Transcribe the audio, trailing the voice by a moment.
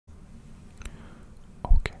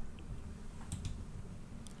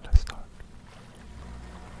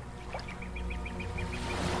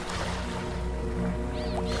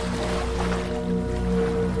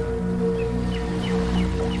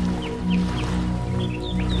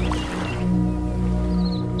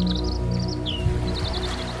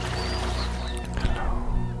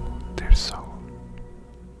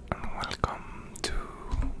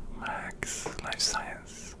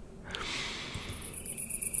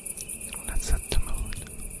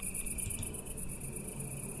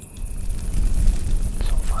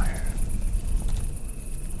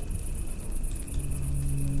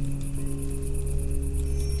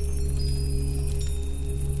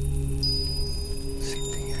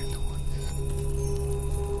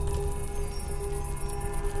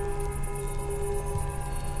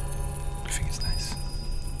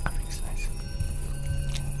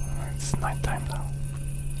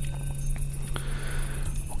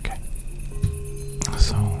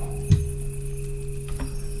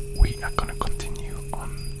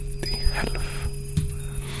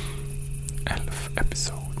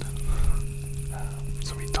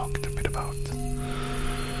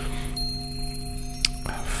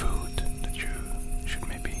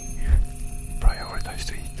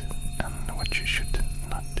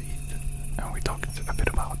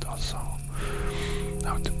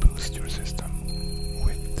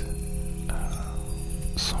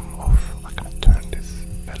some of. I'm gonna turn this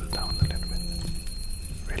bell down a little bit,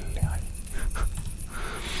 really high.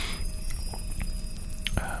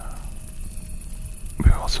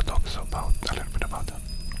 We also talked about a little bit about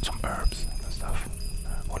some herbs and stuff,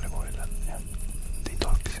 olive oil and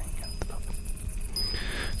detoxing and stuff.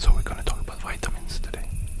 So we're gonna talk about vitamins today,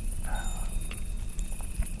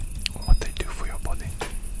 what they do for your body,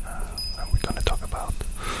 and we're gonna talk about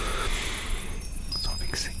some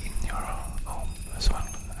things in your home as well,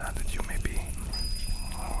 that you maybe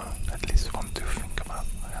at least want to think about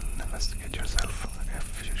and investigate yourself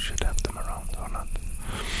if you should have them around or not.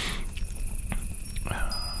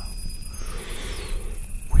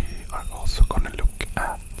 We are also going to look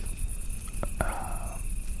at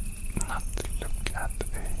not look at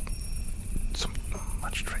so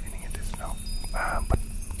much training in this now, but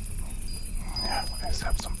yeah, I just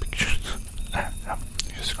have some pictures. I'm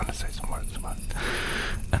just going to say some words about it.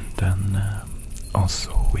 And then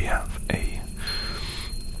also we have a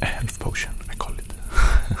health potion, I call it.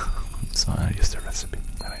 So I used a recipe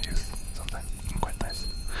that I use sometimes, quite nice.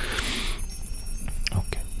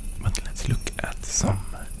 Okay, but let's look at some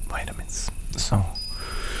vitamins. So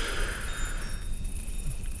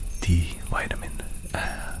D vitamin,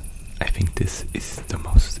 I think this is the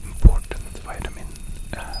most important vitamin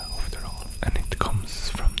after all, and it comes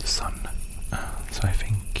from the sun. So I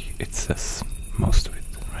think it says most of it,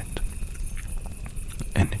 right?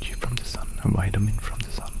 Energy from the sun, a vitamin from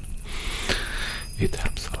the sun. It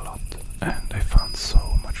helps a lot, and I found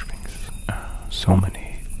so much things, so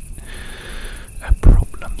many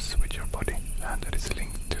problems with your body, and that is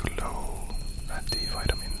linked to low D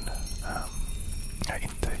vitamin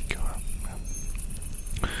intake.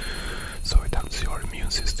 So it helps your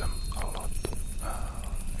immune system a lot.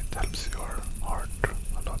 It helps your heart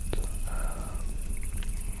a lot.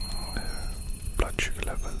 Blood sugar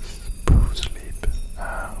levels, improve sleep,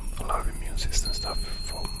 a lot of immune system stuff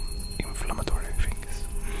from inflammatory things.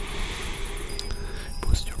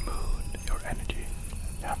 Boost your mood, your energy,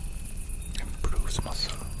 improves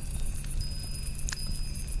muscle,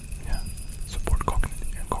 support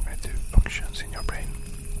cognitive functions in your brain,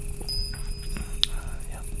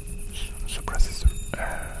 suppresses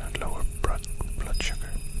lower blood sugar,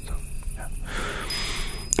 so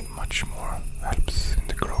much more, helps in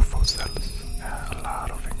the growth of cells, a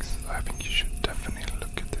lot of things. I think you should definitely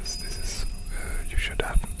look at this. This is you should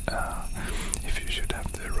have if you should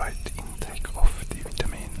have the right intake of D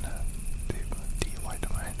vitamin,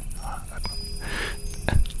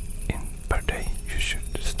 in per day. You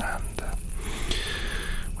should stand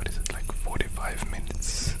what is it, like 45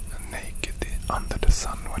 minutes naked under the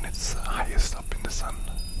sun when it's highest up in the sun.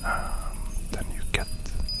 Then you get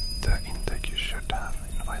the intake you should have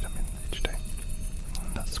in vitamin each day.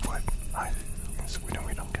 And that's quite high. In Sweden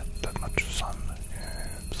we don't get that much sun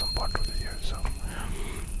some part of the year, so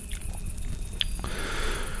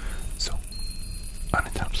and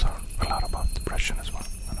it helps a lot about depression as well.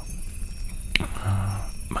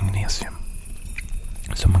 Magnesium.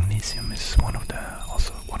 So magnesium is one of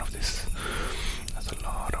this. Has a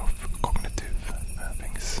lot of cognitive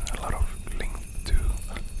things. A lot of linked to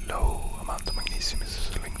a low amount of magnesium is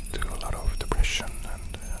linked to a lot of depression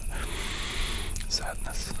and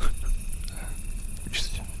sadness.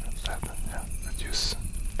 Just sadness. Reduce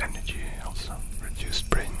energy also. Reduce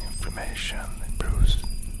brain inflammation. Improves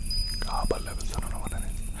GABA levels. I don't know what that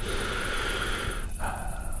is.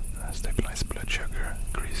 Stabilize blood sugar,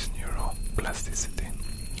 increase neuroplasticity.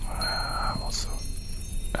 Also,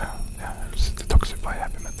 helps detoxify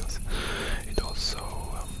heavy metals. It also,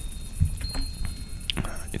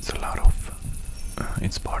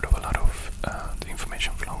 it's part of a lot of the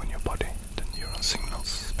information flow in your body, the neuron signals,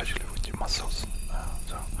 especially with your muscles.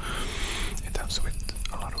 So it helps with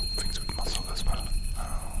a lot of things with muscle as well.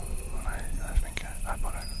 I think I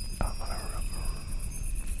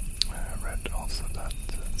read also that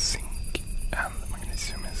zinc and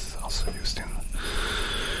magnesium is also used in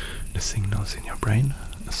the signals in your brain.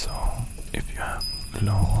 So if you have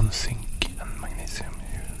low on zinc and magnesium,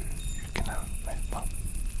 you can have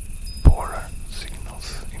poorer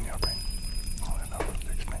signals in your brain. I don't know how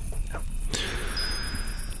to explain.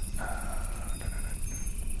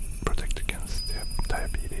 Protect against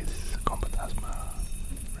diabetes, combat asthma,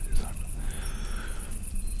 reduce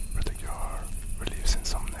protect your heart, relieves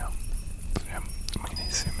insomnia. So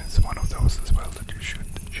magnesium is one of those as well that you should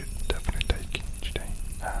definitely take each day.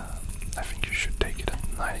 I think you should take it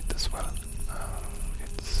at night as well.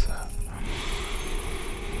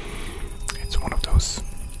 It's one of those,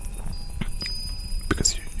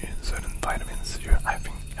 because certain vitamins, I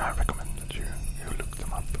recommend that you look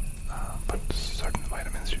them up. But certain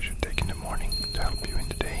vitamins you should take in the morning to help you in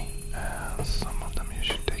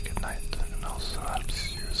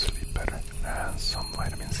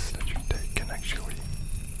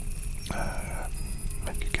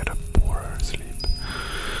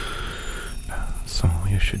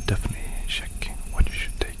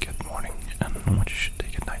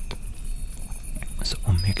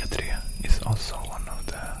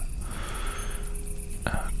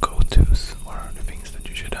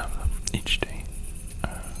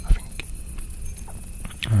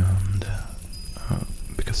and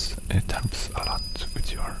because it helps a lot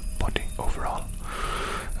with your body overall.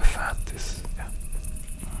 Fat is,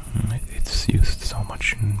 it's used so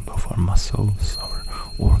much in both our muscles, our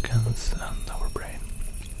organs, and our brain.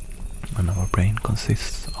 And our brain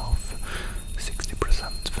consists of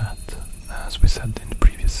 60% fat, as we said in the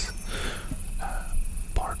previous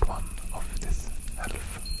part 1 of this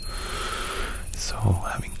health. So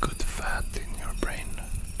having good fat in your brain,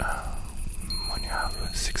 when you have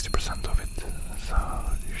 60% of it, so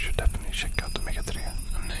you should definitely check out omega-3.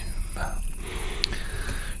 And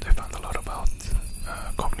they found a lot about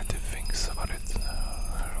cognitive things about it,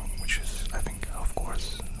 which is, I think, of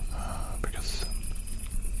course, because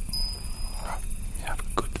you have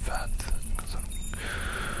good fat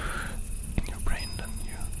in your brain, then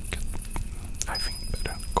you get, I think,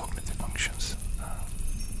 better cognitive functions.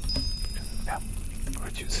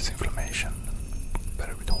 Reduces inflammation,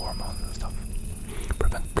 better with hormones and stuff,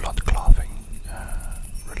 prevent blood clotting,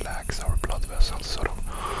 relax our blood vessels, sort of.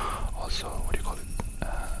 Also, what do you call it?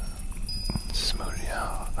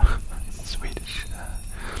 Smörja. It's Swedish.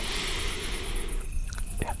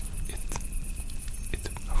 It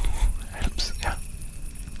helps.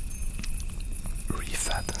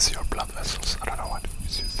 Refattens your blood vessels. I don't know what you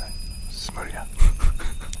should say. Smörja.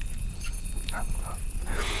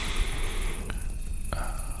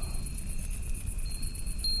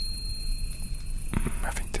 I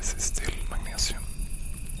think this is still magnesium.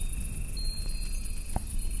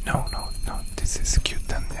 No, this is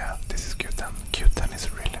Q10, yeah, this is Q10. Q10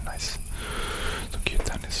 is really nice. So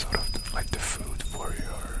Q10 is sort of like the food for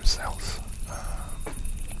your cells.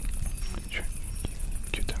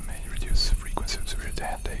 Q10 may reduce the frequency of severe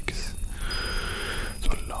headaches.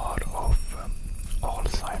 So a lot of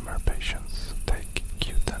Alzheimer patients take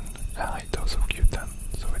Q10, a high dose of Q10.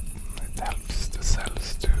 So it helps the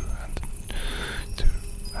cells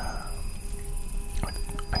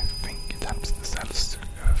I think it helps the cells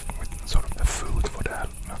with sort of the food for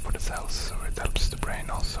the cells, so it helps the brain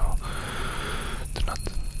also to not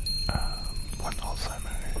when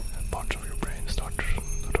Alzheimer parts of your brain start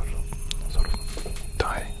sort of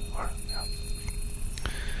die, or so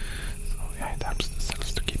it helps the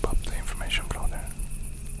cells to keep up the information flow there.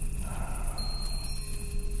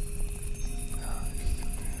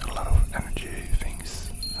 A lot of energy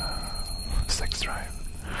things, sex drive,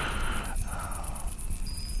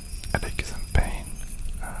 headaches and pain,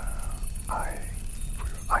 for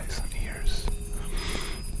your eyes and ears.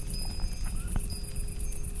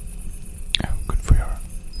 Good for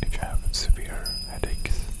if you have severe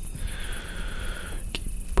headaches.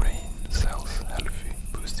 Keep brain cells healthy,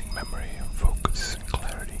 boosting memory and focus and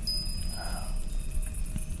clarity.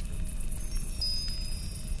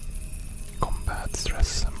 Combat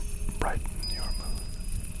stress and brighten your mood.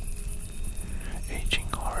 Aging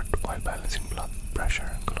heart while balancing blood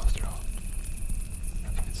pressure and cholesterol.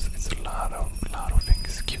 It's a lot of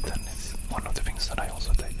things. Q10 is one of the things that I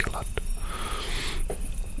also take a lot.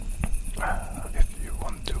 If you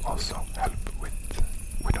want to also help with,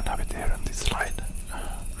 we don't have it here on this slide,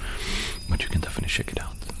 but you can definitely check it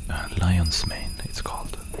out. Lion's mane, it's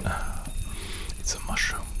called. It's a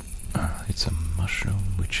mushroom. It's a mushroom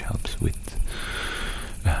which helps with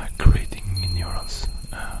creating neurons.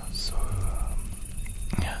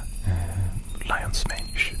 Lion's mane,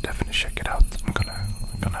 you should definitely check it out. I'm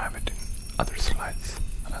gonna have it in other slides,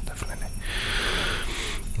 definitely.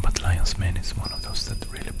 But lion's mane is one of those that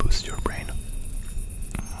really boosts your brain,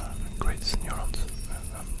 creates neurons.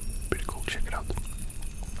 Pretty cool. Check it out.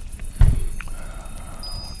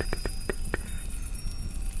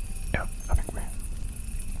 Yeah, I think we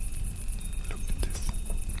looked at this.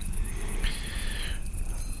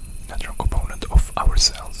 Natural component of our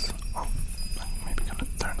cells. Oh, maybe gonna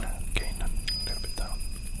turn the gain a little bit down.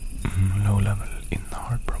 Low level in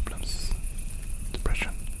heart problems,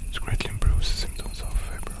 depression. It greatly improves symptoms of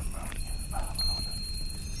fibromyalgia.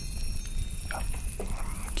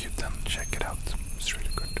 Q10, check it out. It's really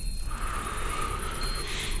good.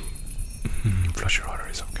 Flush your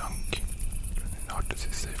arteries of gunk. Heart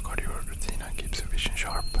disease, safeguard your retina, keeps your vision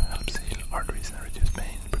sharp, helps heal arteries and reduce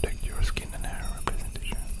pain, protect your skin and hair, replace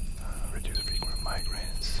tissue, reduce frequent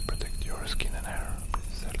migraines, protect your skin and hair,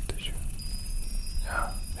 replace cell tissue.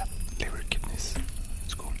 Yeah, liver, kidneys,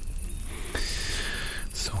 it's cool.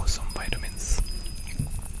 So some vitamins.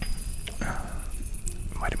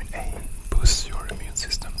 Vitamin A boosts your immune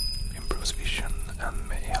system, improves vision, and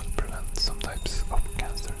may help prevent some types of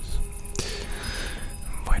cancers.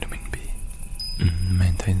 Vitamin B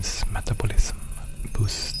maintains metabolism,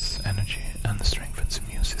 boosts energy, and strengthens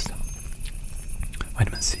immune system.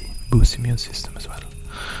 Vitamin C boosts immune system as well,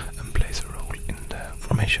 and plays a role in the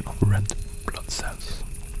formation production of red blood cells.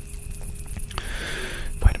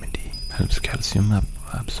 Vitamin D helps calcium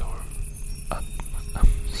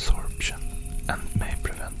absorption and may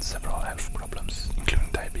prevent several health problems, including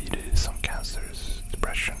diabetes, some cancers,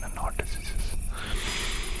 depression, and heart diseases.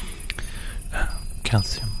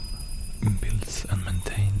 Calcium builds and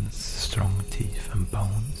maintains strong teeth and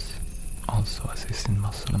bones, also assists in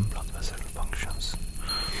muscle and blood vessel functions.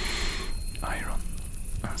 Iron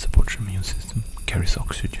supports the immune system, carries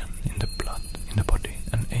oxygen in the blood in the body,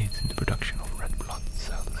 and aids in the production of red blood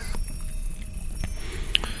cells.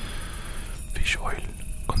 Fish oil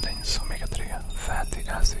contains omega-3 fatty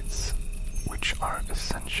acids, which are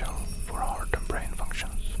essential for heart and brain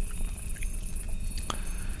functions.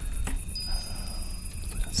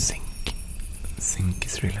 Zinc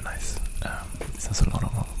is really nice. It says a lot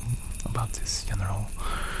about this general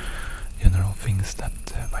things that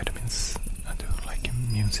vitamins do, like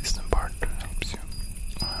immune system part helps you.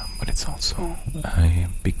 But it's also a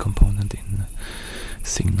big component in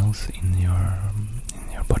signals in your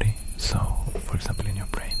body. So, for example, in your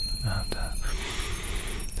brain,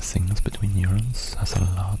 the signals between neurons has a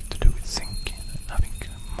lot to do with zinc. I think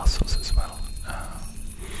muscles as well.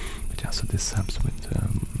 But yeah, so this helps with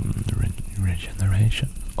regeneration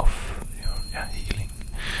of your healing.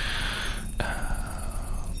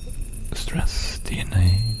 Stress,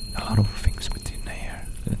 DNA, a lot of things with DNA here.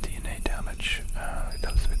 DNA damage, it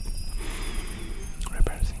helps with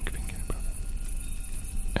repairing finger problem.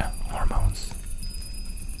 Yeah, hormones,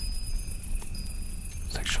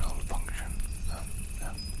 sexual function.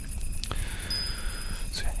 Yeah.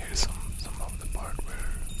 So yeah, here's some of the part where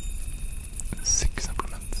zinc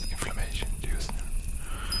supplements inflammation induced.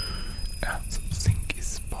 Yeah, so zinc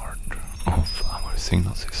is part of our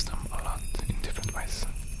signal system a lot in different ways.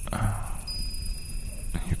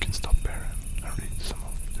 You can stop here and read some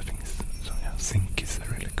of the things. So yeah, zinc is a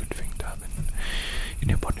really good thing to have in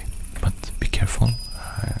your body. But be careful.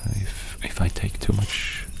 If I take too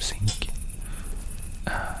much zinc,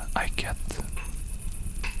 I get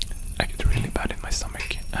really bad in my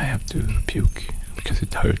stomach. I have to puke because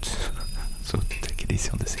it hurts. So take it easy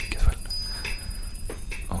on the zinc as well.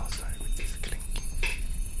 Oh, sorry with this clinking.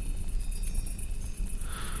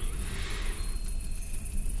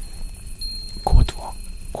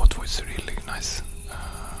 K2 is really nice.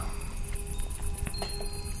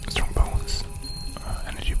 Strong bones,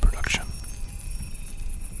 energy production,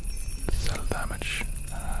 cell damage,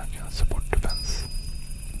 can support defense,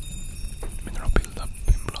 mineral buildup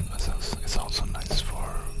in blood vessels. It's also nice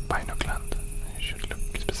for pineal gland. You should look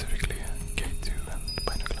specifically at K2 and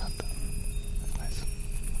pineal gland.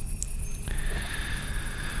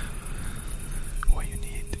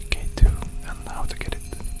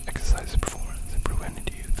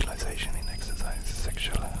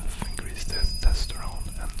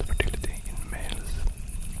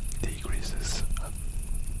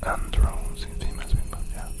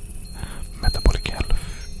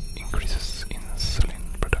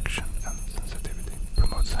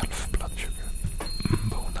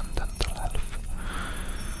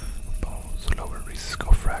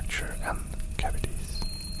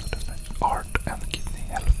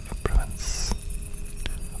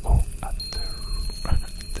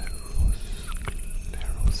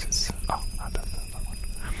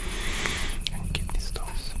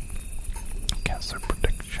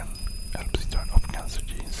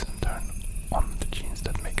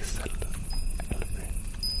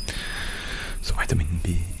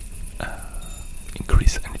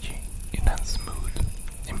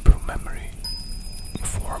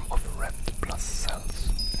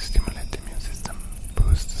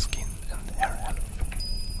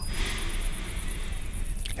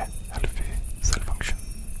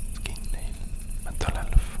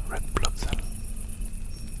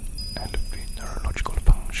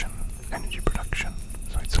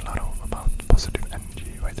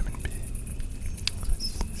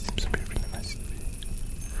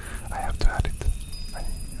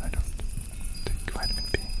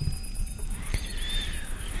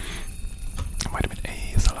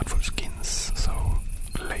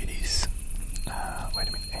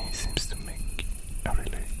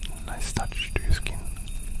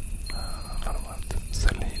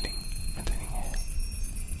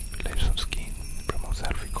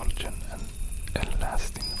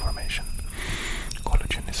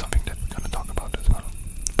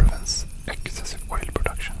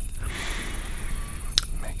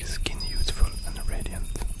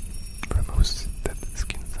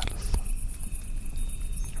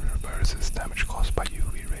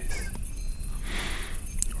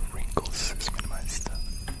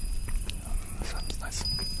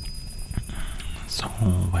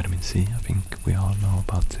 vitamin C, I think we all know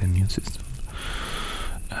about the immune system.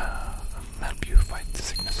 Help you fight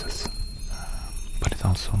sicknesses. But it's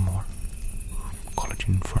also more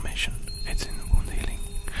collagen formation. It's in wound healing.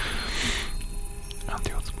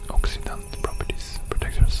 Antioxidant properties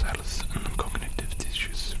protect our cells and cognitive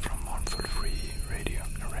tissues from harmful free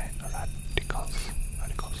radicals.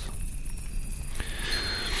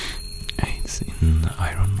 Aids in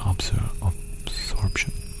iron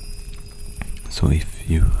absorption. So if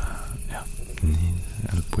you need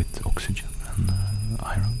help with oxygen and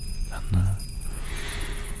iron, then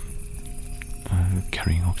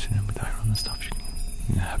carrying oxygen with iron and stuff, you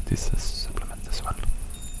can have this as a supplement as well.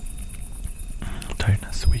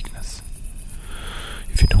 Tiredness, weakness.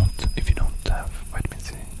 If you don't have vitamin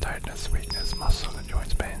C, tiredness, weakness, muscle and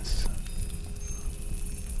joint pains,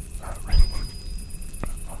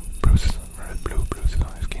 bruises, blue bruises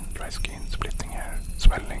on your skin, dry skin, splitting hair,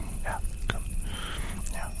 swelling,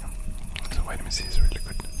 So vitamin C is really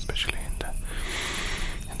good, especially in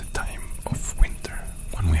the time of winter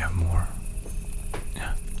when we have more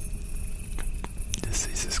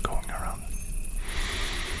diseases going around.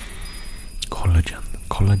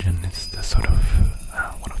 Collagen is the sort of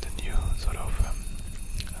one of the new sort of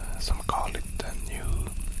some call it the new,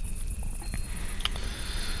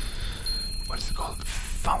 what is it called,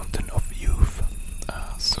 fountain of youth.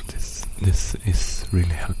 So this is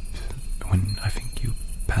really help when I think you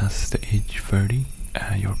pass the age 30.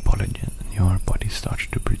 Your body starts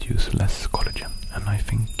to produce less collagen, and I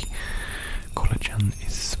think collagen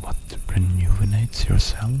is what rejuvenates your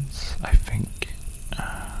cells, I think.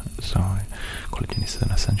 So collagen is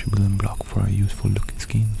an essential building block for a youthful looking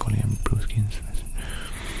skin. Collagen improves skin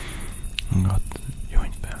got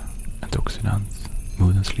joint antioxidants,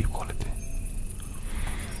 mood and sleep quality.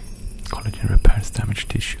 Collagen repairs damaged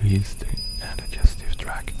tissue, heals the digestive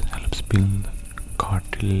tract, helps build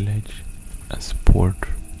cartilage and support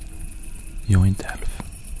joint health.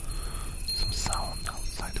 Some sound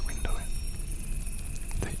outside the window.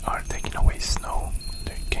 They are taking away snow.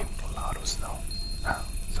 There came a lot of snow.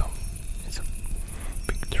 So it's a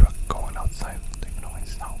big truck going outside taking away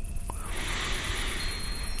snow.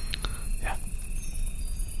 Yeah.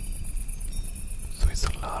 So it's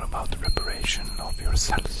a lot about the reparation of your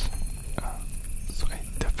cells. So I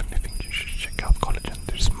definitely think you should check out collagen.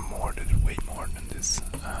 There's way more than this.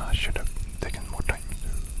 I should have taken more time to,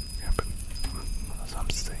 but as I'm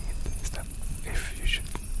saying it, is that if you should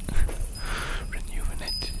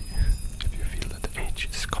rejuvenate, if you feel that the age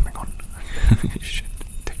is coming on, you should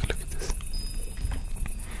take a look at this.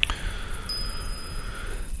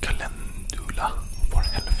 Calendula for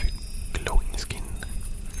healthy, glowing skin.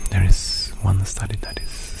 There is one study that is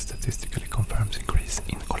statistically confirms increase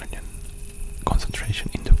in collagen concentration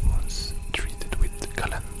in the wounds treated with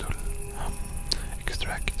calendula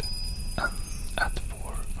extract and at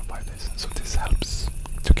 4 or 5 days. So this helps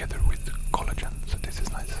together with collagen. So this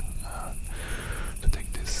is nice to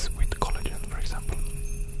take this with collagen, for example.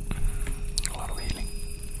 A lot of healing.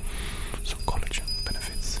 So collagen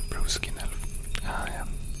benefits, bruise skin health,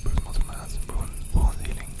 bruise muscle mass, wound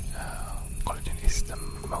healing. Collagen is the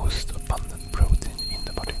most abundant protein in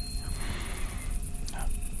the body.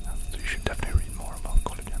 So you should definitely read more about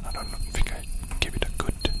collagen. I don't think I gave it a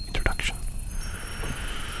good introduction.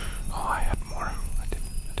 Oh, I had more. I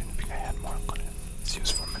didn't think I had more collagen. It's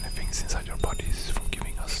used for many things inside your bodies, from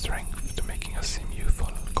giving us strength to making us seem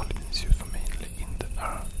youthful. Collagen is used for mainly in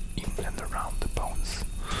and around the bones,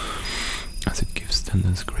 as it gives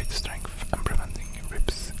tendons great strength and preventing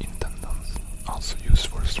rips in tendons. Also used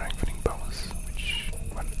for strengthening bones, which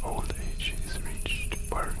when old age is reached,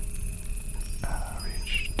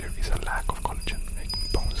 there is a lack of collagen, making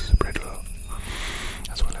bones brittle.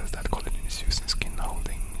 As well as that collagen is used in skin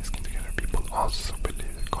holding skin together. People also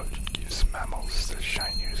believe that collagen gives mammals the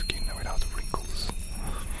shinier skin without wrinkles.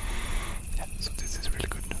 Yeah, so this is really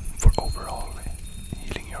good for overall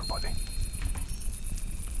healing your body.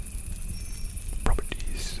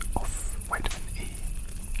 Properties of vitamin E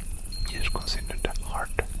is considered the heart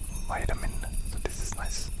vitamin. So this is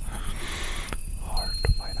nice. Heart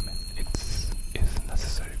vitamin. It is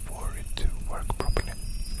necessary for it to work properly.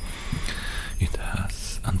 It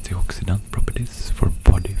has antioxidant properties for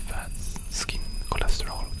body fats, skin,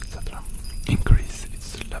 cholesterol, etc. Increase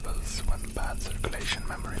its levels when bad circulation,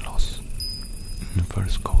 memory loss.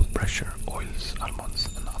 First cold pressure, oils, almonds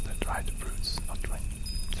and other dried fruits, not dry.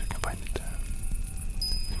 So you can find it there.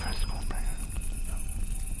 First cold pressure.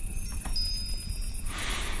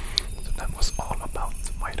 So that was all about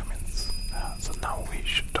vitamins. So now we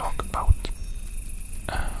should talk about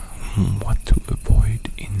what to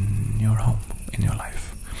avoid in your home, in your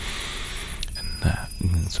life.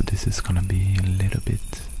 And so So this is gonna be a little bit,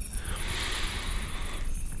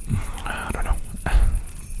 I don't know,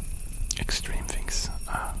 extreme things.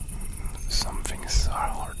 Some things are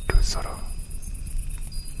hard to sort of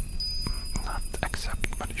not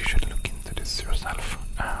accept, but you should look into this yourself.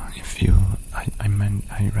 If you,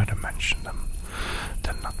 I rather mention them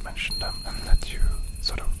than not mention them, and let you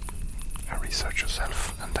sort of research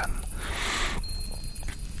yourself, and then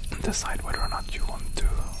decide whether or not you want to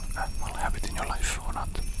have it in your life or not.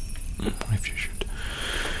 If you should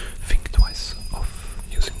think twice of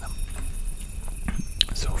using them.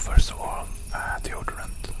 So first of all,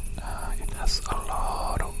 deodorant. It has a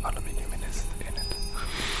lot of aluminium in it.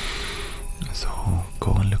 So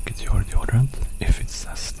go and look at your deodorant. If it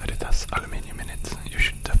says that it has aluminium in it, you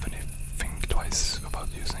should definitely think twice about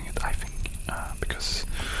using it, I think, because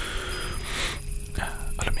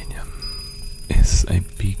aluminium is a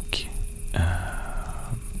big,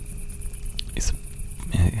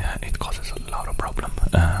 it causes a lot of problem.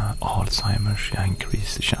 Alzheimer's,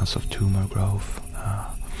 increase the chance of tumor growth.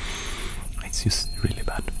 It's just really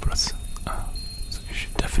bad for us. So you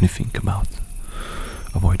should definitely think about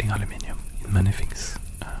avoiding aluminium in many things.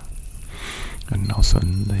 And also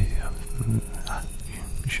they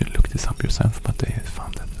you should look this up yourself, but they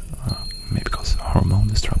found that maybe because of hormone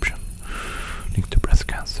disruption linked to breast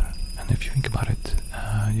cancer. And if you think about it,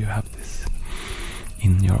 you have this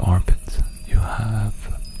in your armpit. You have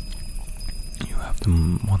the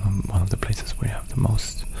one of the places where you have the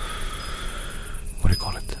most, what do you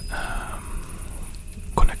call it,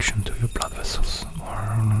 connection to your blood vessels,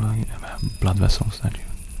 or blood vessels that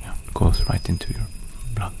goes right into your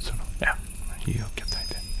blood. So you get the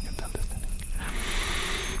idea, you get the understanding.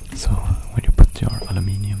 So when you put your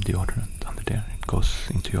aluminium deodorant under there, it goes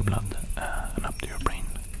into your blood and up to your brain,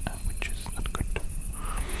 which is not good.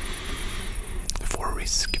 The 4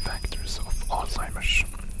 risk factors of Alzheimer's.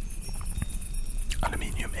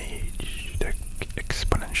 Aluminium age. The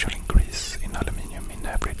exponential increase in aluminium in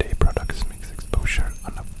everyday products makes exposure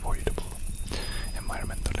unavoidable.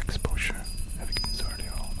 Environmental exposure.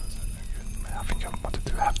 I think I wanted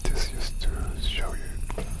to have this just to show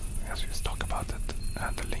you, as we talk about it,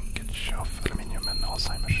 the linkage of aluminium and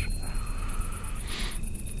Alzheimer's.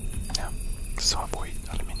 Yeah, so avoid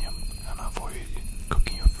aluminium and avoid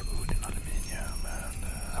cooking your food in aluminium and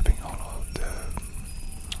having all of the,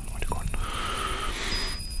 what do you call it,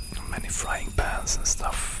 many frying pans and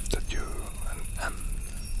stuff that you, and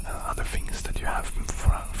other things that you have.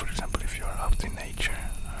 For example, if you're out in nature,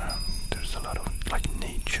 there's a lot of like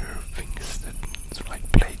nature things that,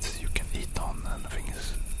 like plates you can eat on and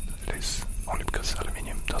things. It is only because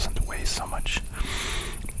aluminium doesn't weigh so much.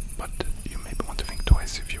 But you maybe want to think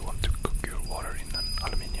twice if you want to cook your water in an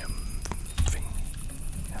aluminium thing.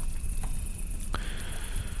 Yeah.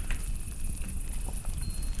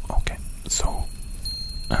 Okay, so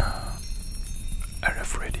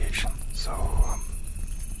RF radiation. So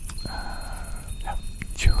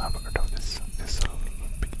you have heard of this. There's a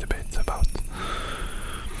big debate about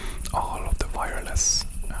all of the wireless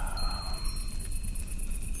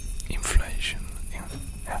inflation you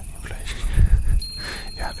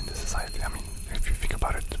have in the society. I mean, if you think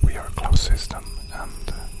about it, we are a closed system,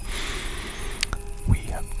 and we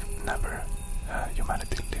have never,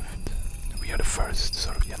 humanity lived. We are the first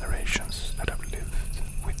sort of generations that have lived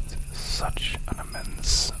with such an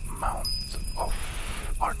immense amount of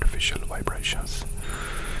artificial vibrations,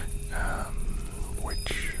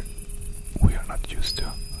 which we are not used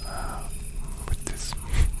to with this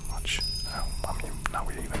much. I mean, now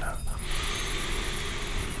we even have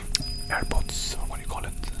AirPods, or what do you call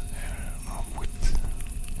it,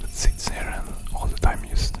 that sits here and all the time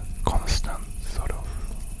just constant sort of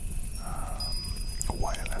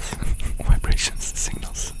wireless vibrations,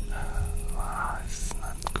 signals. It's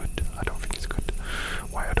not good. I don't think it's good.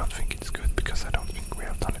 Why I don't think it's good? Because I don't think we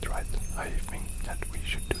have done it right. I think that we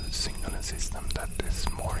should do a signaling system that is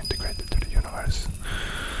more integrated to the universe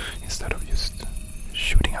instead of just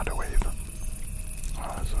shooting out a wave.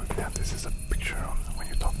 So yeah, this is a picture on when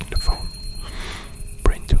you talk on the phone.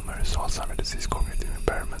 Brain tumors, Alzheimer's disease, cognitive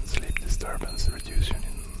impairment, sleep disturbance, reduction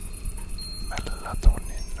in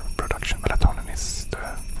melatonin production. Melatonin is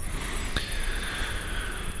the,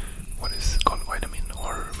 what is it called, vitamin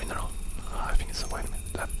or mineral? I think it's a vitamin.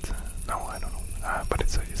 That no, I don't know. But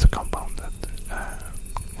it's a compound that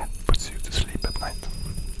puts you to sleep at night.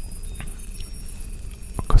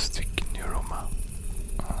 Acoustic neuroma,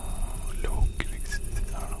 low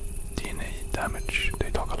DNA damage. They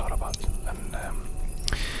talk a lot about, and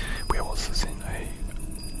we have also seen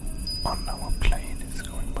on our plane is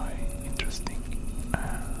going by. Interesting,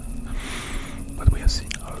 but we have seen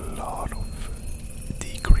a lot of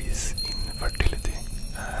decrease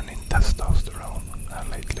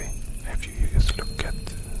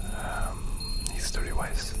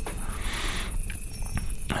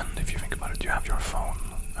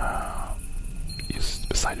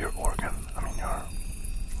organ. I mean your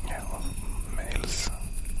males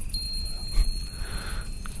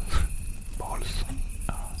balls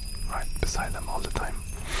right beside them all the time,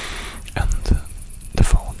 and the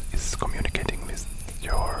phone is communicating with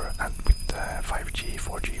your 5G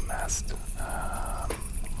 4G mast,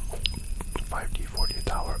 5G 4G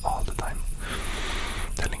tower all the time,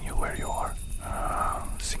 telling you where you are.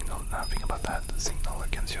 Signal, think about that. Signal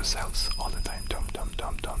against your cells all the time. Dum dum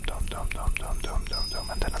dum dum dum dum dum dum dum dum dum,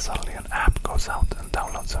 and then suddenly an app goes out and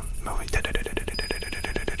downloads a movie.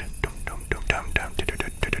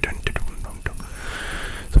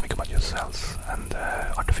 So think about your cells and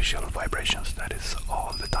artificial vibrations that is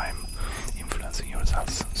all the time influencing your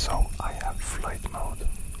cells. So I have flight mode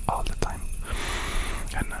all the time,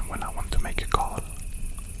 and when I want to make a call,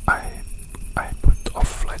 I put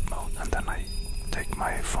off flight mode, and then I take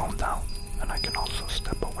my phone down, and I can also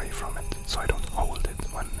step away from it, so I don't hold it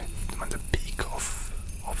when the peak of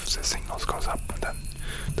the signals goes up, and then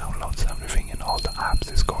downloads everything, and all the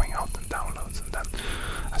apps is going out and downloads, and then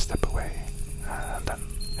I step away, and then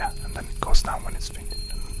it goes down when it's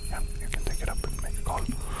finished, and you can take it up and make a call.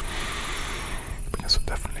 So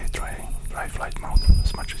definitely try flight mode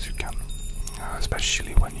as much as you can,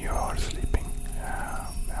 especially when you are sleeping.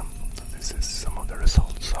 So this is some of the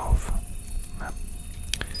results of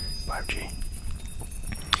 5G.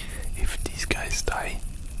 If these guys die,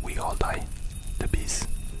 we all die, the bees.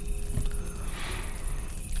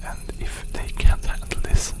 And if they can't handle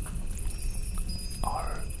this,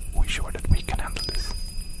 are we sure that we can handle this?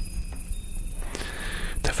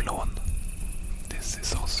 Teflon. This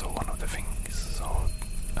is also one of the things. So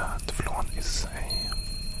Teflon is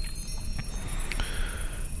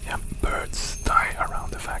birds die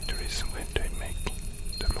around the factories where they make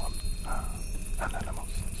Teflon and animals.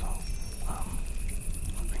 So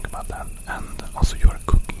think about that. And also you are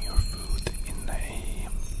cooking your food in a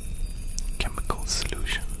chemical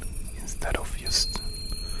solution instead of just,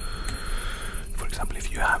 for example,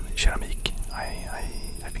 if you have ceramic,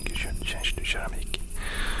 I think you should change to ceramic.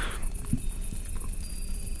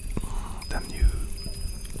 Then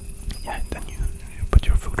you put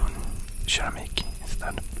your food on ceramic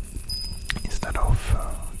instead of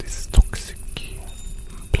this toxic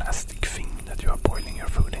plastic thing that you are boiling your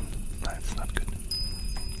food in. That's not good.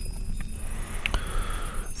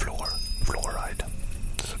 Fluoride.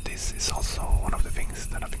 So this is also one of the things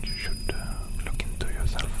that I think you should look into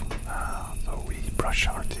yourself. So we brush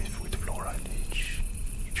our teeth with fluoride each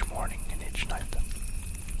morning and each night.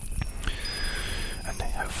 And they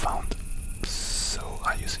have found. So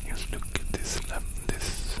I just look at this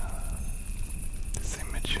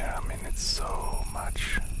image here. I mean, it's so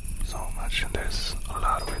much, and there's a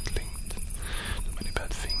lot of it linked to many bad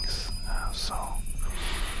things. So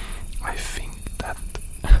I think that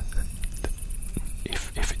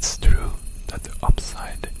if it's true that the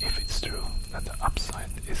upside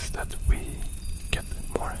is that we get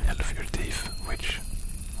more healthier teeth, which,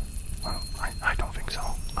 well, I don't think so.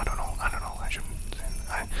 I don't know. I shouldn't.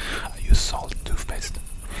 I use salt toothpaste.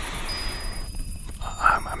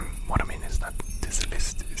 What I mean is that this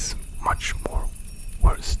list is much more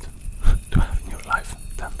worst to have in your life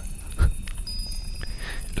than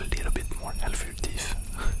a little bit more healthier teeth.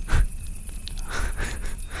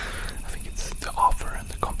 I think it's the offer and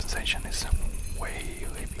the compensation is way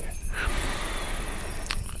bigger.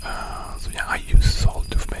 So yeah, I use salt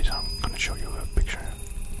toothpaste. I'm gonna show you a picture.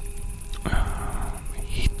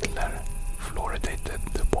 Hitler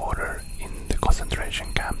fluoridated the water in the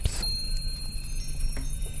concentration camps.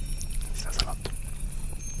 It says a lot.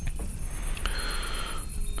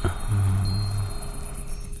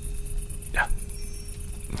 Yeah,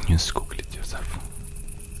 just Google it yourself.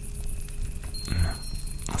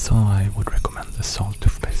 So I would recommend the salt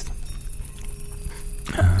toothpaste.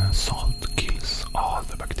 Salt kills all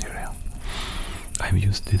the bacteria. I've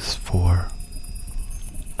used this for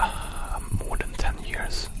more than 10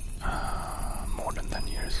 years.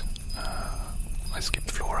 I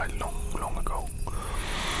skipped fluoride long ago.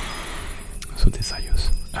 So this I use.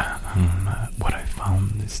 What I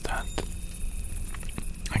found is that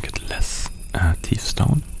I get less teeth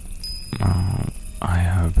stone.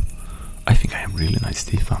 I think I have really nice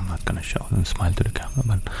teeth. I'm not gonna show them, smile to the camera,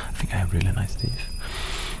 but I think I have really nice teeth.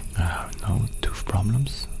 No tooth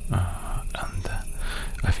problems, and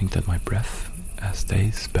I think that my breath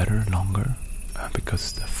stays better longer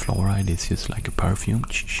because the fluoride is just like a perfume.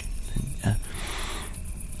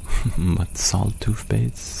 But salt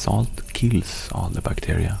kills all the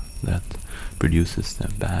bacteria that produces the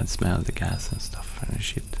bad smell, the gas and stuff and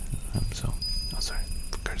shit. Sorry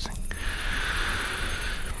for cursing.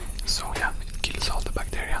 So yeah, it kills all the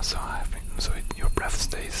bacteria. so your breath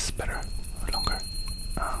stays better, longer.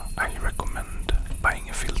 I recommend buying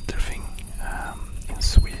a filter thing. In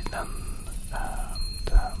Sweden, our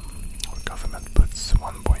government puts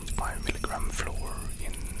 1.5 milligram fluor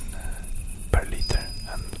in per liter,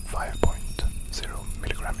 and 5.0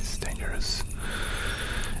 milligram is dangerous.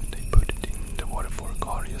 They put it in the water for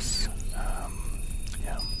caries.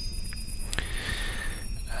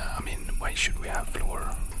 Why should we have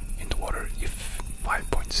fluor in the water if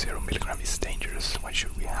 5.0 milligram is dangerous? Why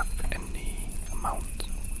should we have any amount?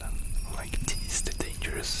 Like, tease the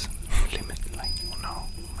dangerous limit. Like, no,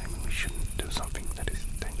 maybe we shouldn't do something that is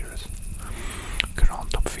dangerous. Gran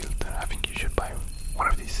top filter. I think you should buy one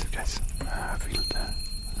of these guys. Filter.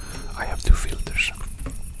 I have two filters.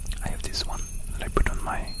 I have this one that I put on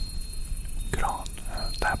my Gran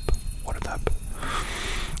tap, water tap,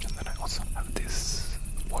 and then I also have this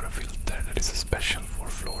water filter that is special for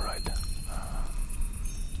fluoride.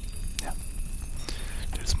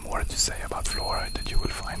 There's more to say about fluoride that you will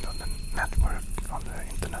find on the network, on the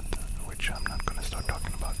internet, which I'm not going to start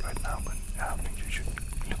talking about right now, but I think you should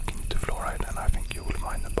look into fluoride, and I think you will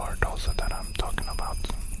find the part also that I'm talking about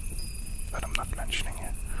that I'm not mentioning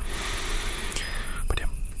here. But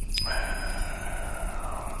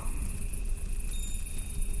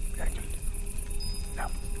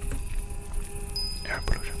air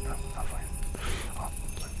pollution, no, not fine.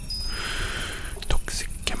 Toxic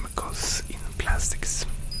chemicals in plastics.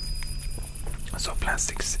 So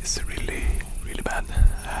plastics is really, really bad.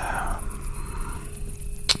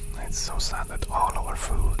 It's so sad that all our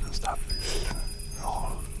food and stuff is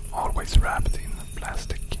always wrapped in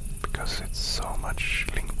plastic, because it's so much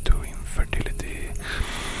linked to infertility,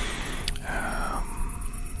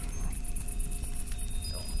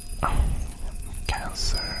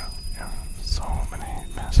 cancer, so many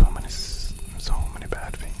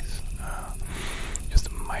bad things. Just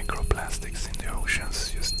microplastics in the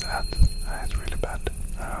oceans, just that is really bad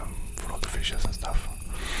for all the fishes and stuff.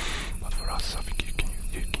 But for us, I think you can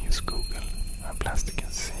use Google plastic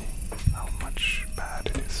and see how much bad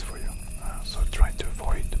it is for you. So try to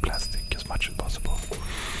avoid plastic as much as possible.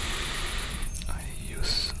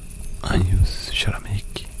 I use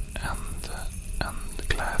ceramic and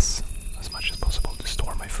glass as much as possible to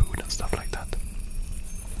store my food and stuff like that.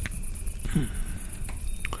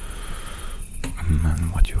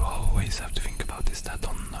 And what you always have to think about is that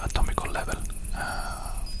on atomical level,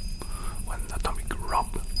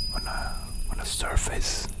 when a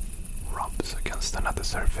surface rubs against another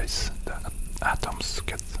surface, the atoms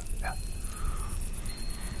get,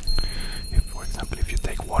 for example, if you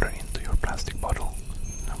take water into your plastic bottle,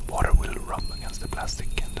 water will rub against the plastic,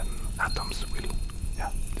 and then atoms will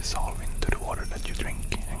dissolve into the water that you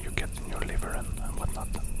drink and you get in your liver and whatnot.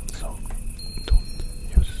 So don't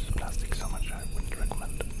use plastic so much. I wouldn't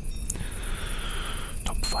recommend.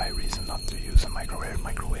 Top 5 reason not to use a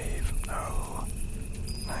microwave. No,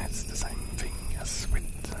 it's the same thing as with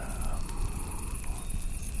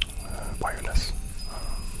wireless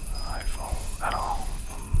iPhone, I don't know,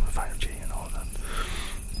 5G and all that.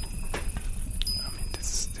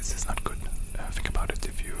 This is not good. Think about it.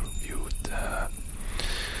 If you view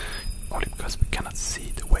only because we cannot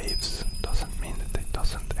see the waves doesn't mean that they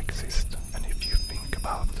doesn't exist. And if you think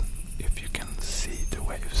about, if you can see the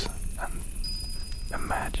waves and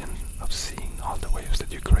imagine of seeing all the waves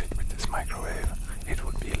that you create with this microwave, it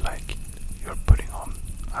would be like you're putting on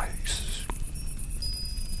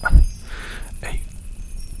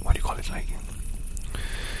what do you call it, like,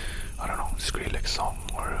 I don't know, Skrillex song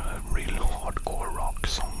or a real hardcore rock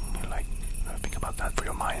song. Like, think about that for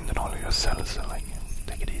your mind and all of your cells, and like,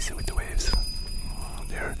 take it easy with the waves.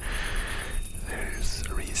 There's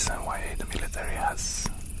a reason why the military has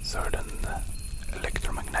certain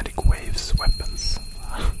electromagnetic waves weapons.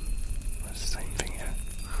 Same thing here.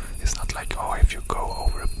 It's not like, if you go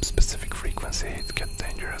over a specific frequency it gets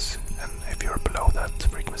dangerous, and if you're below that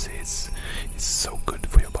frequency it's so good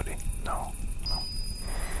for your body. No.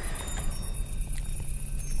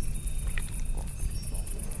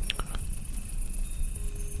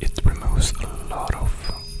 It removes a lot of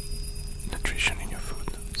nutrition in your food.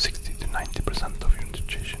 60 to 90% of your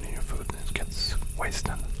nutrition in your food gets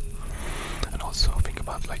wasted. And also think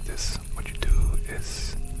about like this. What you do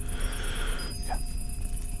is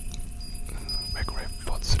microwave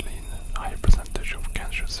pots lean a higher percentage of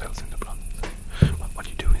cancer cells in the blood. But what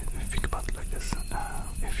you do is, think about it like this.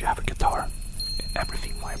 If you have a guitar,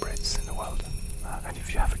 everything vibrates in the world. And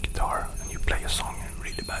if you have a guitar and you play a song, a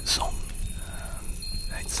really bad song,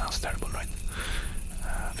 it sounds terrible, right?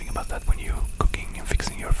 Think about that when you're cooking and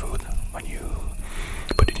fixing your food. When you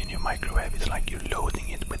put it in your microwave, it's like you're loading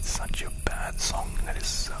it with such a bad song that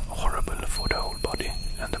is horrible for the whole body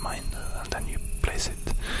and the mind, and then you place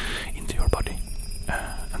it into your body,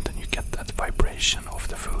 and then you get that vibration of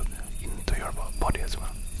the food into your body as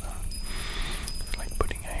well. It's like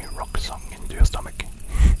putting a rock song into your stomach.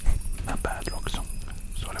 A bad rock song.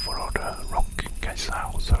 Sorry for all the rock guys. I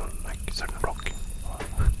also like certain rock.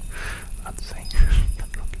 Not saying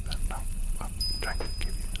that rock is bad now. I'm trying to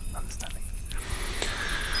give you an understanding.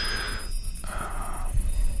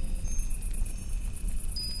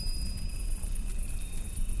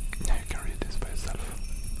 Yeah, you can read this by yourself.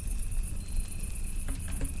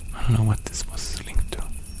 I don't know what this was linked to.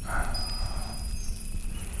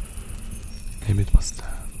 Maybe it was the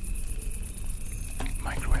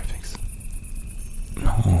microwave things.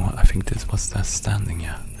 No, I think this was the standing,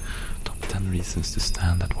 yeah. Top 10 reasons to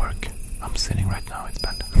stand at work. I'm sitting right now, it's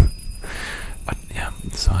bad. But yeah,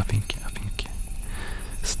 so I think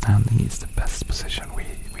standing is the best position we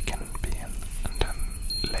can be in. And then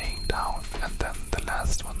laying down, and then the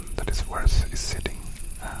last one that is worse is sitting.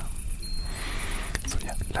 So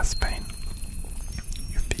yeah, less pain.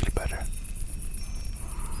 You feel better.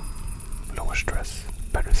 Lower stress.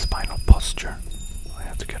 Better spinal posture. I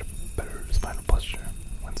have to get a better spinal posture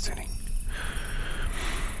when sitting.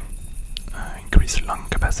 Increase lung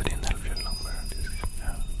capacity and healthier lung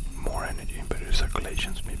more energy, better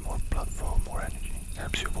circulations, mean more blood flow, more energy.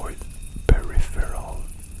 Helps you avoid peripheral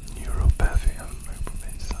neuropathy and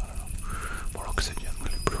more oxygen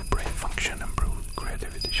will improve brain function, improve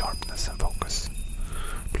creativity, sharpness and focus.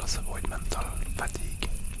 Plus avoid mental fatigue.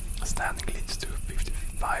 Standing leads to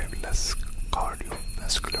 55 less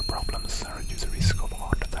cardiovascular problems and reduce the risk of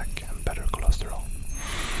heart attack and better cholesterol.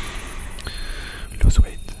 Lose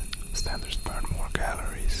weight. Standers burn more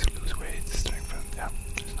calories, lose weight, strengthen. Yeah,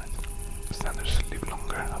 it's nice. Standers live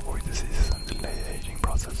longer, avoid disease and delay aging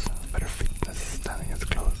process. Better fitness. Standing is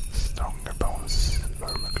close. Stronger bones,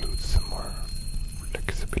 firmer glutes, and more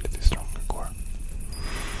flexibility, stronger core.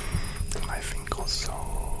 And I think also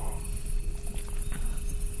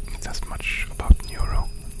it's as much about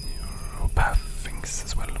neuropath things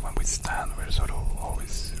as well. When we stand, we're sort of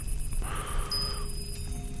always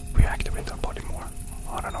we activate our body more.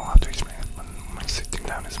 I don't know how to explain it. When sitting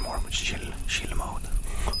down is more of a chill mode.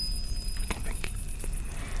 I can think.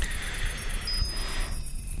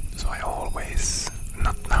 So I always,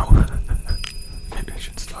 not now, maybe I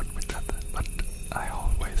should start with that, but I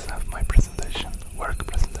always have my presentation, work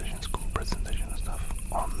presentation, school presentation and stuff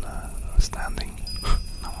on standing.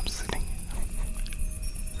 Now I'm sitting.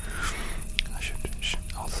 I should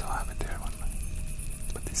also have it there one.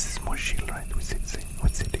 But this is more chill, right? We're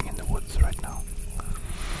sitting in the woods right now.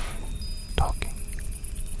 Talking.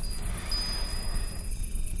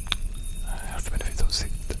 Health benefits of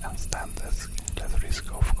sit and stand desk. Less risk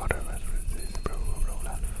of cardiovascular disease, improve overall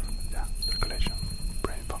health. Yeah, circulation,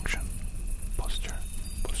 brain function, posture.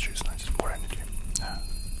 Posture is nice, more energy.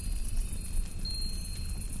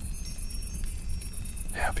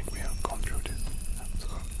 Yeah, I think we have gone through this. So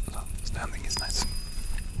standing is nice.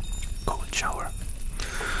 Cold shower.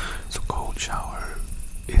 So cold shower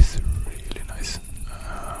is really nice.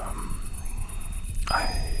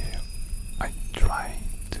 I try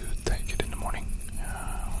to take it in the morning.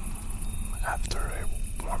 After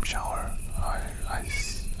a warm shower, I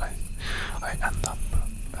end up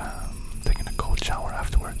taking a cold shower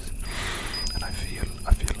afterwards, and I feel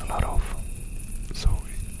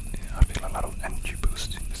a lot of energy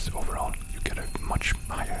boost. Overall, you get a much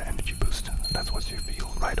higher energy boost. That's what you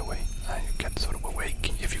feel right away. You get sort of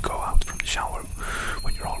awake if you go out from the shower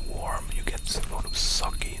when you're all warm. You get sort of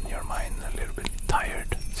soggy in your mind, a little bit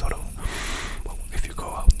tired, sort of. But if you go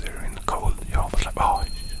out there in the cold, you're almost like,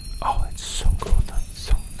 oh, it's so cold.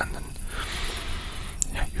 And then,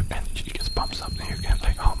 yeah, your energy just pumps up, and you get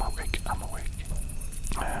like, oh, I'm awake.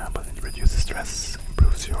 But it reduces stress,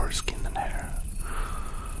 improves your skin and hair,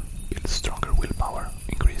 builds stronger willpower,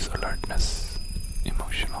 increase alertness,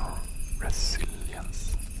 emotional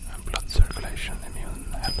resilience, and blood circulation, immune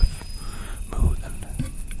health, mood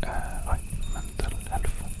and mental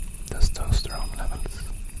health, testosterone levels,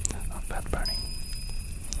 and fat burning.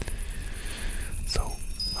 So,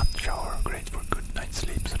 hot shower, great for good night's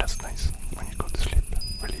sleep, so that's nice. When you go to sleep,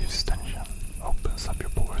 relieves tension, opens up your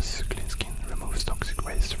pores, cleans skin, removes toxic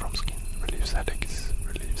waste from skin, relieves headaches,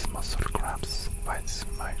 relieves muscle cramps, fights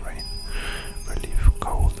migraine, relieve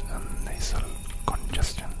cold and nasal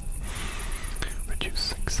congestion,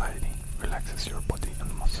 reduce anxiety, relaxes your body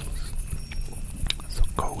and muscles. So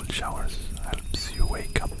cold showers helps you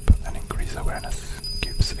wake up and increase awareness,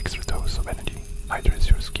 gives extra dose of energy, hydrates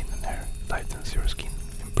your skin and hair, tightens your skin,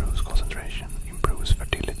 improves concentration, improves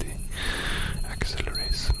fertility,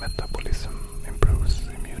 accelerates metabolism, improves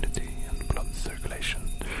immunity and blood circulation,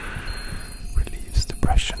 relieves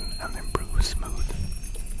depression and improves mood,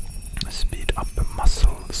 speed up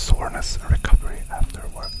muscle soreness and recovery after a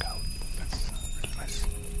workout. That's really nice.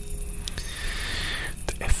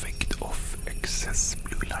 The effect of excess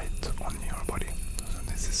blue light on your body. So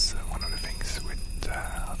this is one of the things with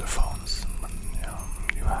the phones. When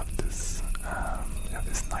you have this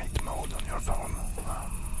night mode on your phone.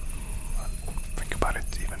 Think about it.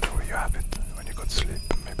 Even though you have it when you go to sleep,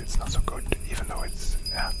 maybe it's not so good. Even though it's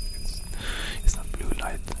not blue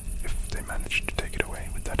light. If they manage to take it away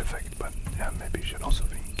with that effect, but maybe you should also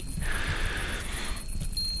think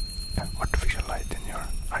artificial light in your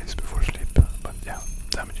eyes before sleep. But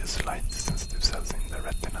damages light-sensitive cells in the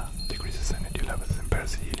retina, decreases energy levels,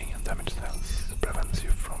 impairs healing and damaged cells, prevents you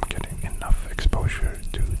from getting enough exposure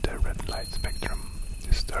to the red light spectrum,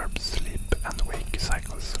 disturbs sleep and wake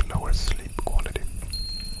cycles, lowers sleep quality.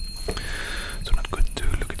 So not good to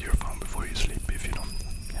look at your phone before you sleep if you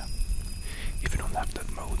don't have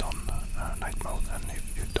that mode on, night mode, and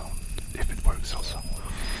if it works also.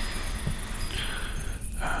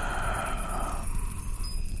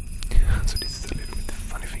 So this is a little bit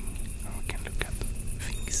funny thing. We can look at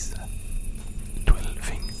things, 12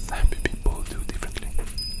 things happy people do differently.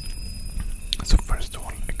 So first of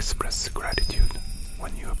all, express gratitude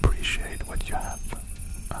when you appreciate what you have.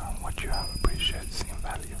 What you have appreciates in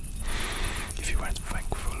value. If you weren't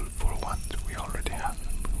thankful for what we already have,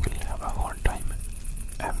 we will have a hard time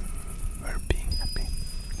ever being happy.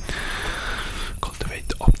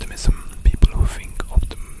 Cultivate optimism. People who think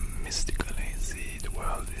optimistically see the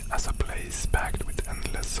world as a place packed with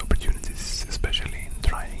endless opportunities, especially in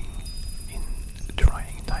trying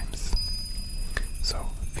times. So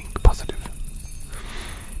think positive.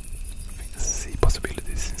 See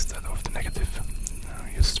possibilities instead of the negative.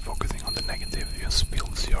 Just focusing on the negative just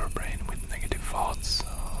fills your brain with negative thoughts,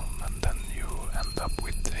 and then you end up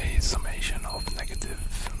with a summation of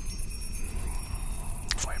negative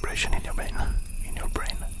vibration in your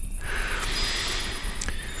brain.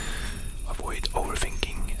 Avoid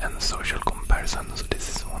overthinking and social comparison. So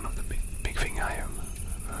this is one of the big thing I have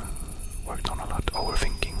worked on a lot.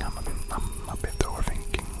 Overthinking. I'm a bit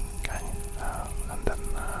overthinking guy, and then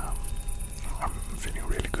I'm feeling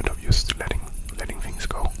really good of just letting things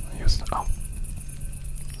go.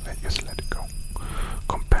 Just let it go.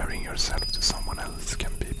 Comparing yourself to someone else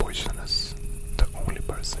can be poisonous. The only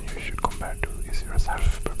person you should compare to is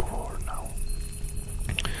yourself before now.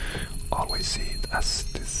 Always see it as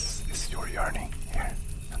this is your journey here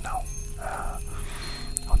and now.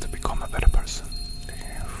 How to become a better person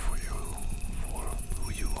for you, for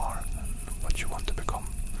who you are and what you want to become.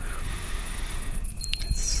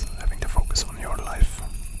 It's having to focus on your life.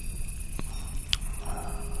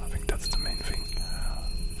 I think that's the main thing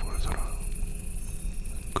for sort of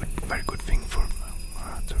very good thing for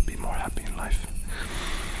to be more happy in life.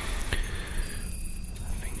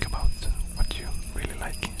 Think about what you really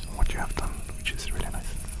like and what you have done, which is really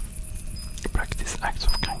nice. Practice acts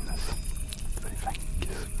of kindness. Say thank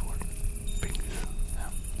you for things.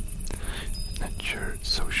 Nurture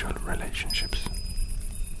social relationships.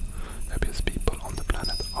 The happiest people on the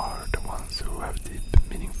planet are the ones who have deep,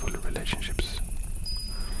 meaningful relationships.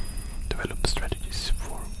 Develop strategies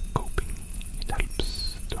for coping. It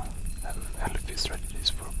helps to have healthy strategies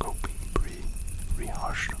for coping.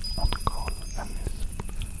 Rehearse on call and is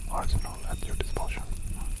arsenal at your disposal.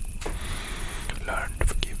 Learn to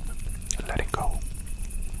forgive. Letting go.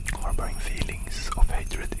 Harboring feelings of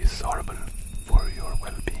hatred is horrible for your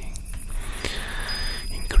well-being.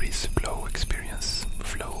 Increase flow experience.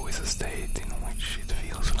 Flow is a state in which it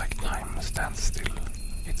feels like time stands still.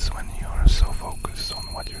 It's when you're so focused on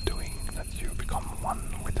what you're doing that you become one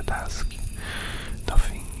with the task.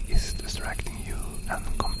 Nothing is distracting you and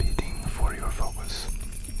competing for your focus.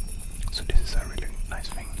 So this is a really nice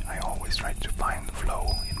thing. I always try to find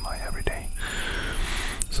flow in my everyday.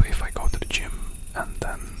 So if I go to the gym and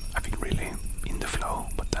then I feel really in the flow,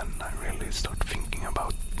 but then I really start thinking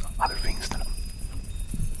about other things then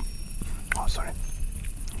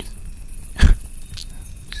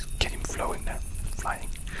just get him flowing there,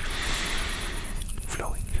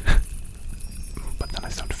 flowing. But then I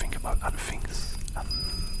start to think about other things, and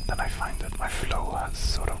then I find that my flow has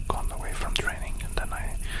sort of gone away from training, and then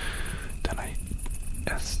I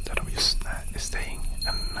instead of just staying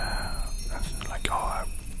and like, I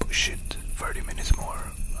push it 30 minutes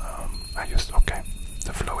more, I just, okay,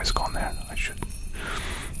 the flow is gone there, I should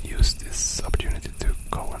use this opportunity to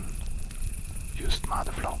go and use my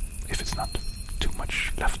other flow, if it's not too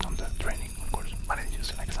much left on the training, of course, but I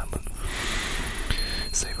use an example.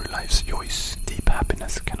 life's joys, deep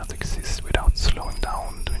happiness cannot exist without slowing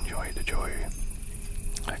down to enjoy the joy.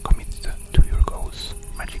 Commit to your goals.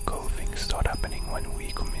 Magical things start happening when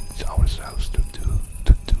we commit ourselves to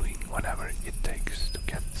doing whatever it takes to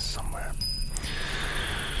get somewhere.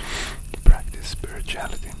 Practice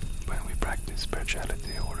spirituality. When we practice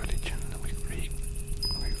spirituality or religion, we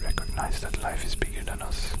recognize that life is bigger than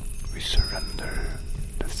us. We surrender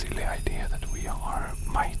the silly idea that we are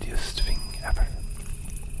mightiest thing ever.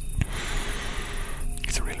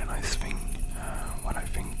 It's a really nice thing when I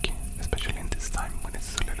think, especially in this time when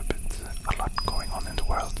it's a lot going on in the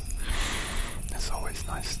world. It's always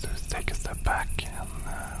nice to take a step back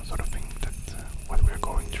and sort of think that what we're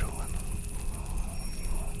going through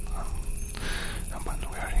and when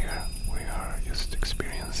we are here, we are just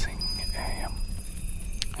experiencing an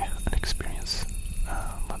experience.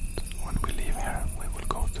 But when we leave here, we will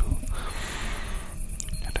go to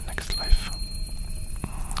the next life.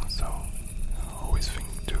 So I always think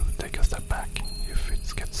to take a step back if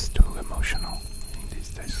it gets too emotional in these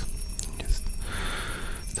days. Just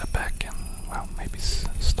step back and, well, maybe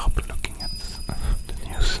stop looking at the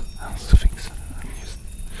news and things and just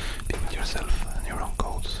be with yourself and your own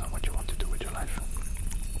goals and what you want to do with your life.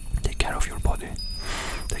 Take care of your body.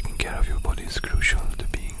 Taking care of your body is crucial to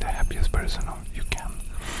being the happiest person you can.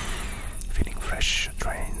 Feeling fresh,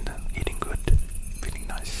 trained, eating good, feeling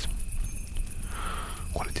nice.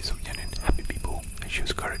 Qualities of genuine happy people. They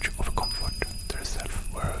choose courage over comfort. Their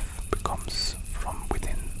self-worth becomes from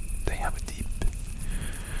within. They have a deep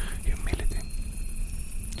humility.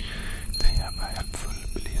 They have a helpful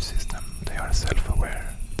belief system. They are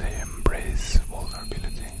self-aware. They embrace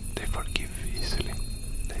vulnerability. They forgive easily.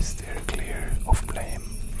 They steer clear of blame.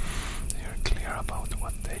 They are clear about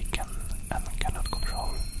what they can and cannot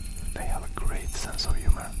control. They have a great sense of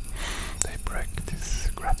humor. They practice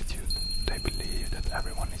gratitude. They believe that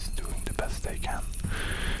everyone is doing the best they can.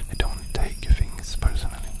 They don't take things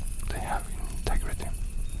personally. They have integrity.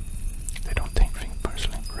 They don't take things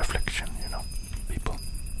personally. Reflection, people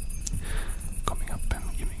coming up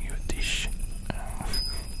and giving you a dish.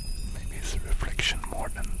 Maybe it's a reflection more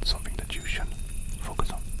than something that you should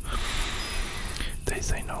focus on. They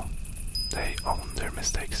say no. They own their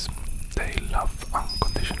mistakes. They love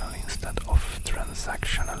unconditionally instead of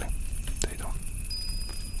transactionally. They don't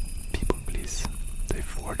people please. They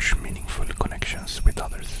forge meaningful connections with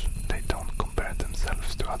others. They don't compare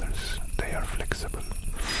themselves to others. They are flexible.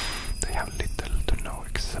 They have little to no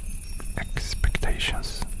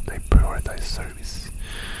expectations. They prioritize service.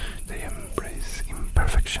 They embrace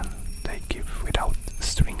imperfection. They give without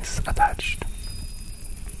strings attached.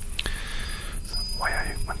 So why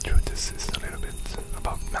I went through this is a little bit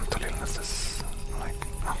about mental illnesses, like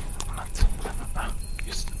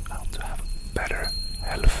just how to have better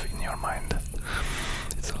health in your mind.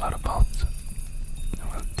 It's a lot about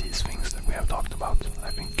these things that we have talked about. I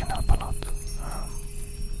think can help a lot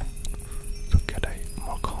to get a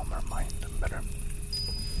more calmer mind and better.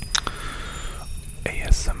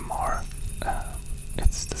 ASMR,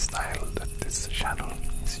 it's the style that this channel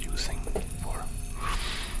is using for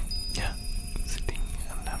sitting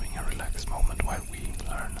and having a relaxed moment while we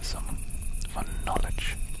learn some fun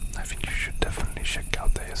knowledge. I think you should definitely check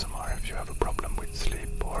out ASMR if you have a problem with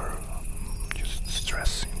sleep or just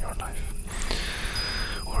stress in your life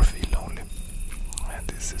or feel lonely. And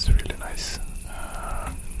this is really nice.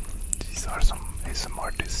 These are some ASMR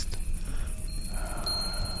artists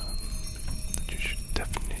that you should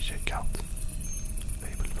definitely check out.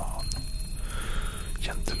 Babel Vaughn,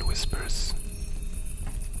 Gentle Whispers.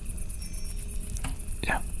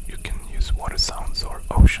 You can use water sounds or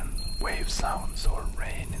ocean wave sounds or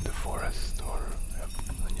rain in the forest or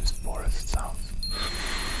just forest sounds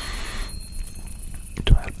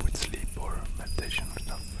to help with sleep or meditation or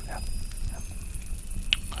stuff.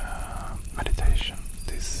 Meditation.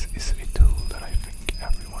 This is a tool that I think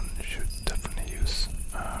everyone should definitely use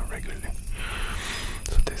regularly.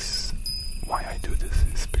 So why I do this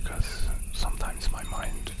is because sometimes my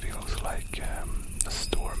mind feels like a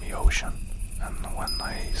stormy ocean, and when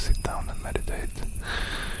I sit down and meditate,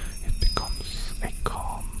 it becomes a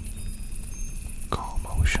calm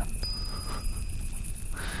ocean.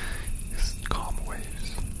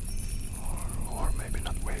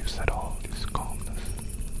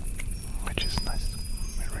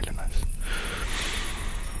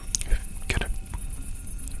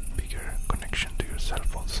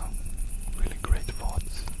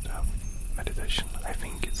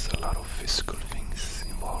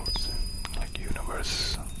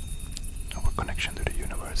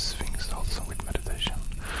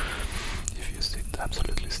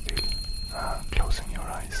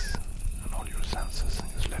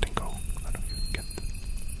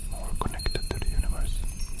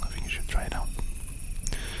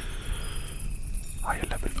 higher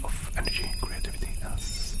level of energy, creativity, and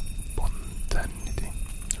spontaneity.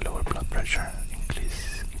 Lower blood pressure,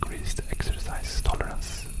 increased exercise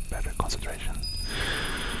tolerance, better concentration,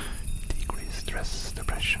 decreased stress,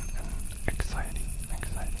 depression, and anxiety.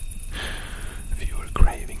 Fewer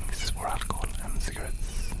cravings for alcohol and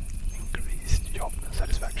cigarettes, increased job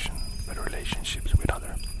satisfaction, better relationships with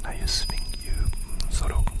others. I just think you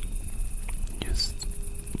sort of just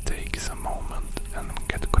take some moment and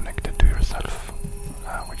get connected to yourself,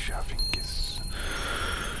 which I think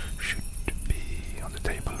should be on the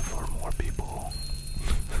table for more people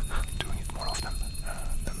doing it more often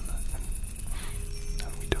than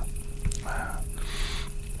we do.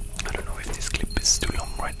 I don't know if this clip is too long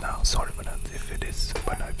right now, sorry for that if it is,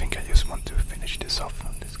 but I think I just want to finish this off.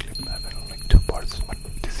 This clip I have like 2 parts, but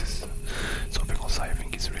this is something also I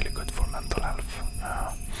think is really good for mental health.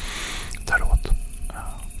 Tarot,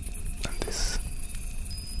 and this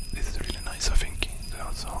is really nice. I think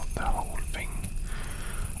also the whole thing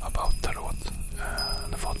about tarot,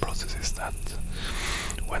 the thought process is that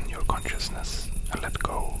when your consciousness let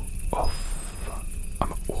go of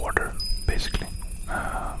an order, basically,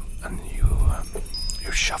 and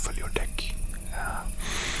you shuffle your deck,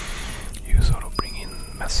 you sort of bring in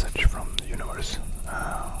message from the universe.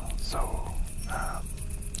 So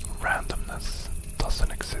randomness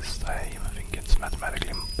doesn't exist. I even think it's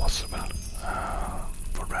mathematically impossible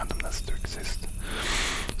for randomness to exist.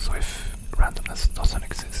 So if randomness doesn't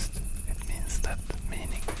exist, it means that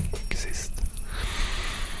meaning exists.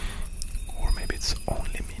 Or maybe it's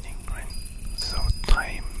only meaning, right? So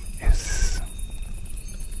time is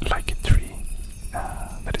like a tree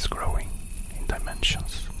that is growing in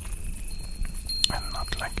dimensions, and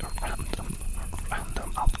not like a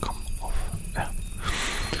random outcome of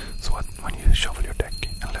So when you shuffle your deck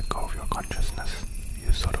and let go of your consciousness,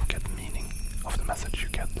 you sort of get meaning of the message you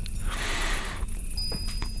get.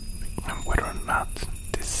 And whether or not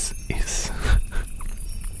this is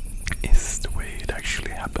the way it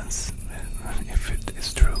actually happens, if it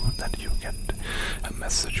is true that you get a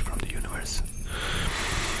message from the universe,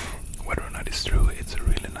 whether or not it's true, it's a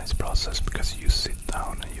really nice process, because you sit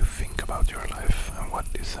down and you think about your life and what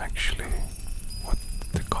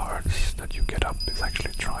the cards that you get up is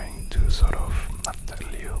actually trying to sort of, not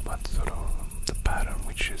tell you, but sort of the pattern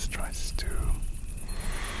which is tries to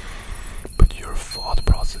put your thought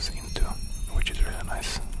process into, which is really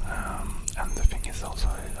nice. And the thing is also,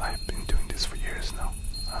 I've been doing this for years now,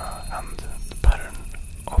 and the pattern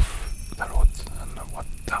of tarot and what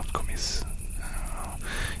the outcome is,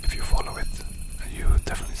 if you follow it, you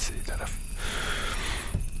definitely see that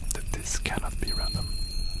this cannot be random,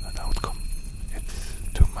 an outcome. It's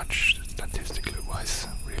too much statistically wise,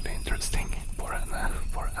 really interesting for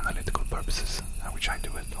analytical purposes, which I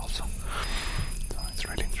do it also. So it's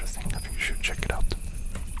really interesting. I think you should check it out.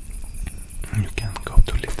 You can go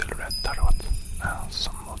to Little Red Tarot.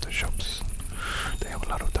 Some of the shops, they have a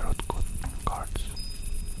lot of tarot cards.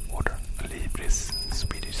 Order Libris,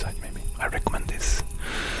 Swedish site maybe. I recommend this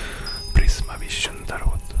Prisma Vision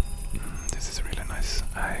Tarot. This is really nice.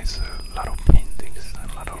 It's a lot of paintings,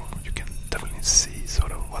 and a lot of, you can definitely see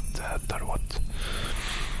sort of what tarot,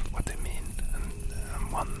 what they mean. And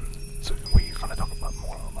so we're gonna talk about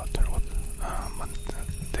more about tarot. But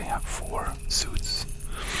they have 4 suits.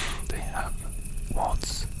 They have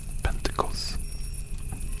wands, pentacles,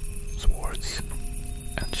 swords,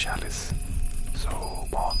 and chalice. So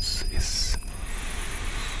wands is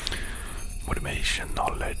motivation,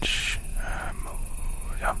 knowledge,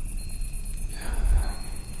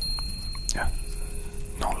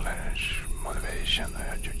 knowledge, motivation,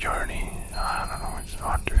 journey. I don't know, it's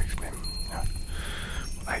hard to explain.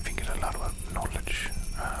 I think it's a lot of knowledge.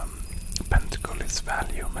 Pentacle is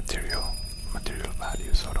value, material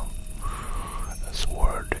value, sort of. A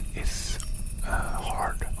sword is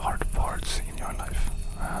hard parts in your life,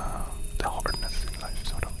 the hardness in life,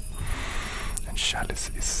 sort of. And chalice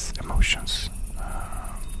is emotions.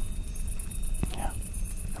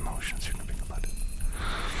 Emotions, you can think about it.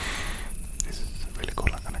 This is really cool.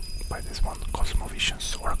 I'm gonna buy this one,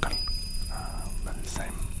 Cosmovision's Oracle, by the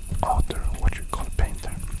same author, what you call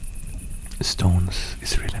painter. Stones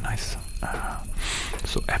is really nice.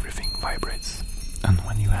 So everything vibrates, and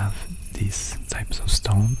when you have these types of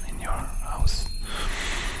stone in your house,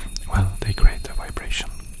 well, they create a vibration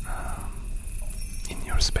in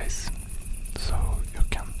your space. So you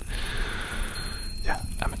can,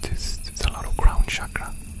 amethyst, it's a lot of crown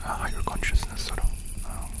chakra, higher consciousness sort of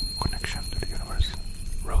connection to the universe.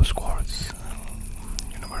 Rose quartz,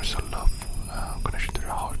 universal love, connection to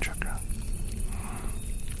your heart chakra.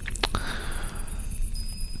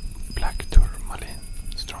 Black tourmaline,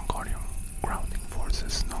 strong cardio, grounding force.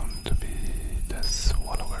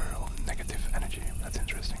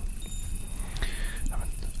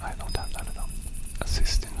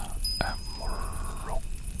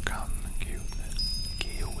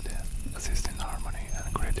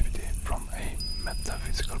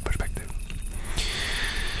 metaphysical perspective.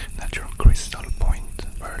 Natural crystal point,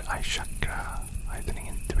 third eye chakra, heightening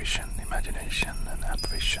intuition, imagination, and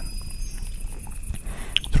apparition.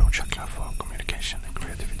 Throat chakra for communication and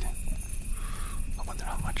creativity. I wonder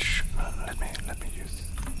how much. Let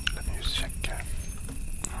me check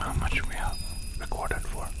how much we have recorded.